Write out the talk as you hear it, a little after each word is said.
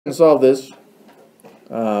And solve this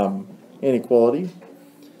inequality.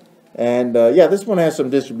 And yeah, this one has some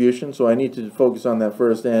distribution, so I need to focus on that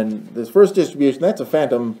first. And this first distribution, that's a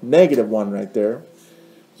phantom negative one right there.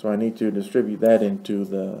 So I need to distribute that into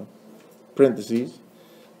the parentheses.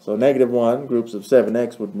 So negative 1 groups of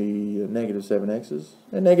 7x would be negative 7x's.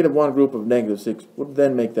 And negative 1 group of negative 6 would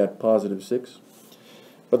then make that positive 6.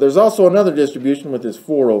 But there's also another distribution with this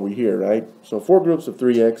 4 over here, right? So 4 groups of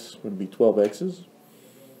 3x would be 12x's.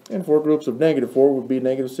 And 4 groups of negative 4 would be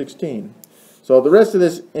negative 16. So the rest of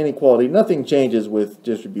this inequality, nothing changes with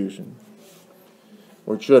distribution.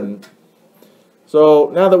 Or it shouldn't.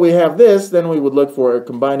 So now that we have this, then we would look for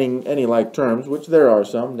combining any like terms, which there are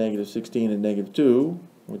some, negative 16 and negative 2,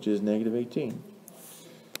 which is negative 18.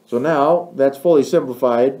 So now that's fully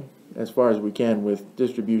simplified as far as we can with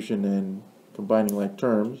distribution and combining like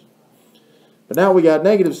terms. But now we got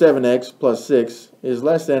negative 7x plus 6 is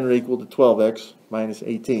less than or equal to 12x minus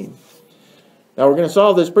 18. Now we're going to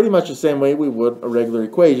solve this pretty much the same way we would a regular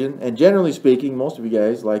equation. And generally speaking, most of you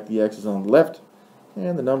guys like the x's on the left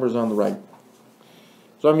and the numbers on the right.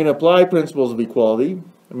 So I'm going to apply principles of equality.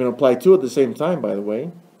 I'm going to apply two at the same time, by the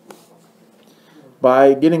way.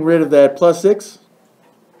 By getting rid of that plus 6,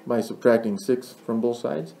 by subtracting 6 from both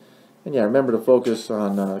sides. And yeah, remember to focus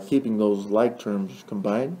on keeping those like terms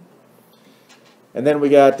combined. And then we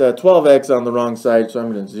got 12x on the wrong side, so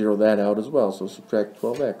I'm going to zero that out as well. So subtract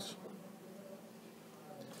 12x.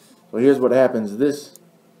 So here's what happens. This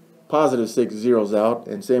positive 6 zeroes out,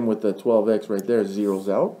 and same with the 12x right there zeroes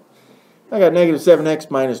out. I got negative 7x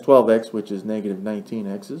minus 12x, which is negative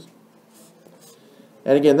 19x's.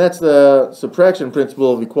 And again, that's the subtraction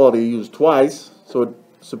principle of equality used twice. So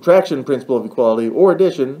subtraction principle of equality or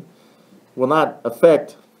addition will not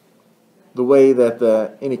affect the way that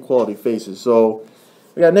the inequality faces. So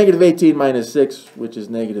we got negative 18 minus 6, which is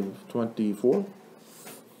negative 24.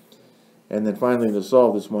 And then finally, to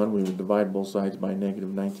solve this one, we would divide both sides by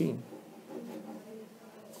negative 19.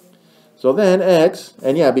 So then x,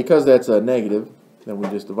 and yeah, because that's a negative, then we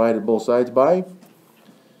just divided both sides by,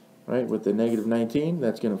 right, with the negative 19.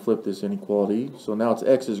 That's going to flip this inequality. So now it's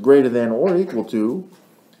x is greater than or equal to,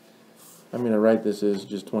 I'm going to write this as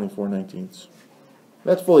just 24/19.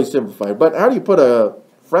 That's fully simplified. But how do you put a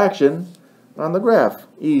fraction on the graph?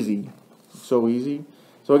 Easy. So easy.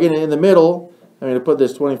 So again, in the middle, I'm going to put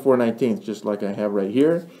this 24/19 just like I have right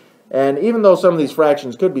here. And even though some of these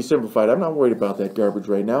fractions could be simplified, I'm not worried about that garbage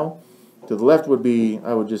right now. To the left would be,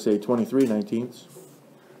 I would just say 23/19.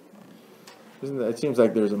 It seems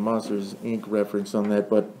like there's a Monsters, Inc. reference on that,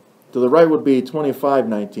 but to the right would be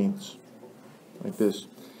 25/19, like this.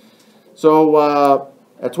 So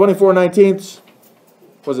at 24/19,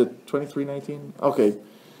 was it 23/19? Okay,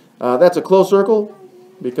 that's a closed circle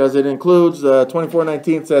because it includes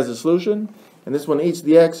 24/19 as a solution, and this one eats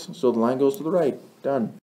the x, so the line goes to the right.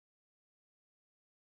 Done.